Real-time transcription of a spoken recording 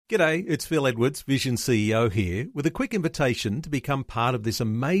G'day, it's Phil Edwards, Vision CEO here, with a quick invitation to become part of this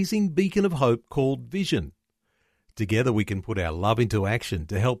amazing beacon of hope called Vision. Together we can put our love into action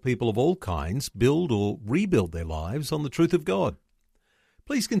to help people of all kinds build or rebuild their lives on the truth of God.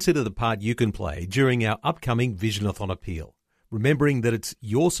 Please consider the part you can play during our upcoming Visionathon appeal, remembering that it's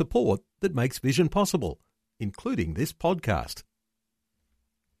your support that makes Vision possible, including this podcast.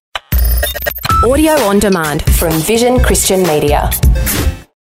 Audio on demand from Vision Christian Media.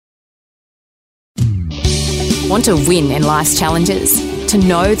 Want to win in life's challenges? To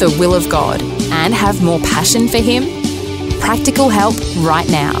know the will of God and have more passion for Him? Practical help right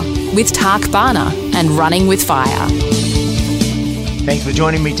now with Tak Bhana and Running with Fire. Thanks for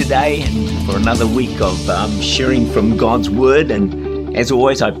joining me today and for another week of sharing from God's Word. And as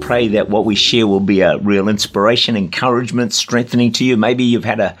always, I pray that what we share will be a real inspiration, encouragement, strengthening to you. Maybe you've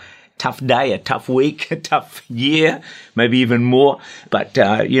had a tough day, a tough week, a tough year, maybe even more. But,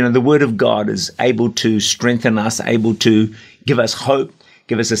 the Word of God is able to strengthen us, able to give us hope,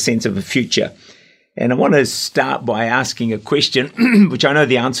 give us a sense of a future. And I want to start by asking a question, which I know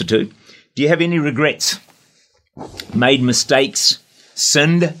the answer to. Do you have any regrets? Made mistakes,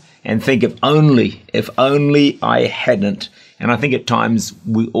 sinned, and think if only I hadn't. And I think at times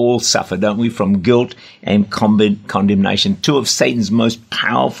we all suffer, don't we, from guilt and condemnation, two of Satan's most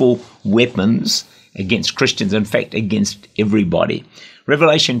powerful weapons against Christians, in fact, against everybody.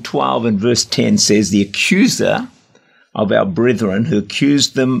 Revelation 12 and verse 10 says, the accuser of our brethren who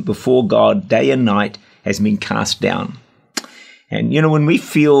accused them before God day and night has been cast down. And, when we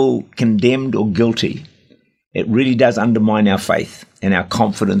feel condemned or guilty, it really does undermine our faith and our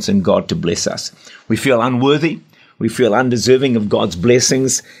confidence in God to bless us. We feel unworthy. We feel undeserving of God's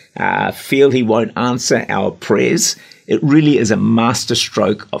blessings, feel He won't answer our prayers. It really is a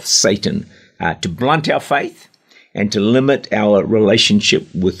masterstroke of Satan to blunt our faith and to limit our relationship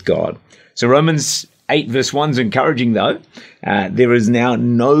with God. So Romans 8 verse 1 is encouraging though. There is now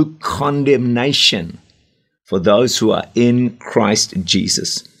no condemnation for those who are in Christ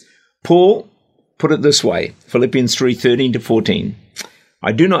Jesus. Paul put it this way, Philippians 3:13 to 14.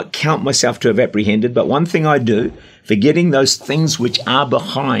 I do not count myself to have apprehended, but one thing I do, forgetting those things which are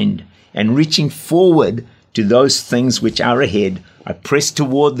behind and reaching forward to those things which are ahead, I press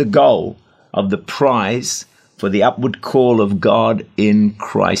toward the goal of the prize for the upward call of God in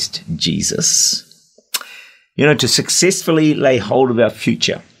Christ Jesus. To successfully lay hold of our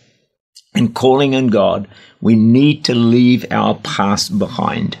future and calling in God, we need to leave our past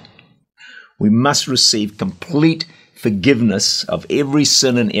behind. We must receive complete forgiveness of every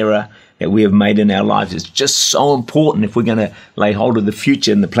sin and error that we have made in our lives. It's just so important if we're going to lay hold of the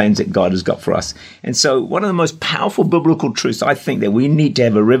future and the plans that God has got for us. And so one of the most powerful biblical truths I think that we need to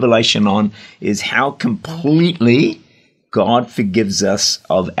have a revelation on is how completely God forgives us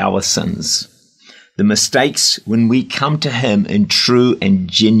of our sins. The mistakes when we come to Him in true and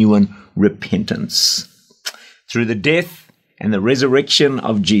genuine repentance. Through the death and the resurrection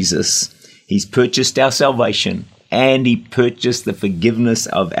of Jesus, He's purchased our salvation and He purchased the forgiveness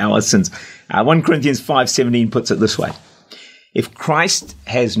of our sins. 1 Corinthians 5:17 puts it this way. If Christ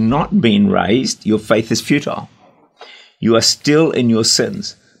has not been raised, your faith is futile. You are still in your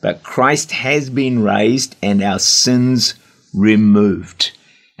sins, but Christ has been raised and our sins removed.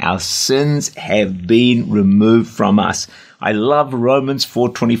 Our sins have been removed from us. I love Romans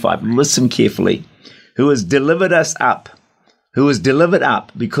 4:25. Listen carefully. Who has delivered up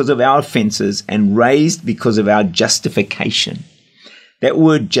because of our offenses and raised because of our justification. That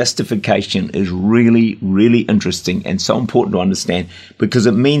word justification is really, really interesting and so important to understand because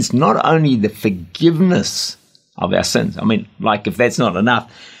it means not only the forgiveness of our sins. If that's not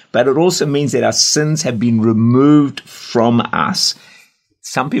enough, but it also means that our sins have been removed from us.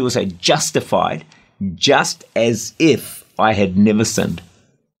 Some people say justified, just as if I had never sinned.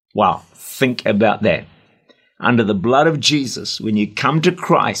 Wow, think about that. Under the blood of Jesus, when you come to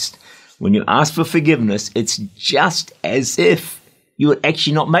Christ, when you ask for forgiveness, it's just as if you had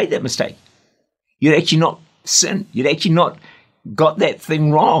actually not made that mistake. You'd actually not sinned. You'd actually not got that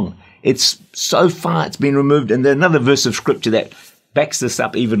thing wrong. It's been removed. And there's another verse of Scripture that backs this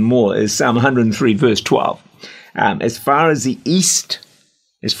up even more is Psalm 103, verse 12. As far as the east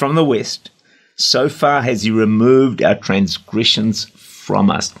is from the west, so far has He removed our transgressions from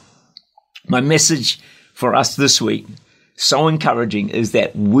us. My message for us this week, so encouraging, is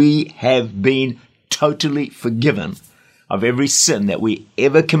that we have been totally forgiven of every sin that we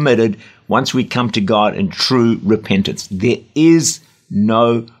ever committed once we come to God in true repentance. There is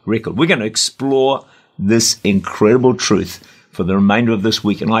no record. We're going to explore this incredible truth for the remainder of this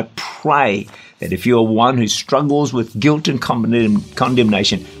week, and I pray that if you're one who struggles with guilt and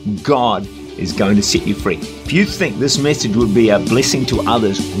condemnation, God is going to set you free. If you think this message would be a blessing to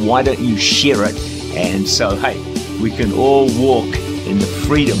others, why don't you share it? And so, hey, we can all walk in the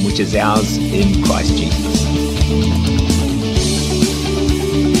freedom which is ours in Christ Jesus.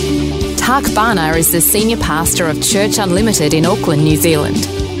 Tak Bhana is the Senior Pastor of Church Unlimited in Auckland, New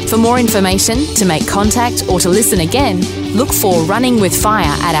Zealand. For more information, to make contact or to listen again, look for Running with Fire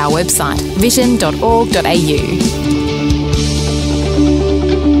at our website, vision.org.au.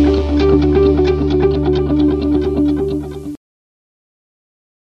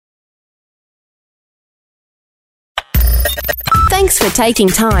 Thanks for taking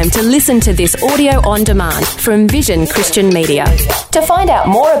time to listen to this audio on demand from Vision Christian Media. To find out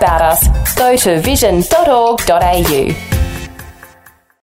more about us, go to vision.org.au.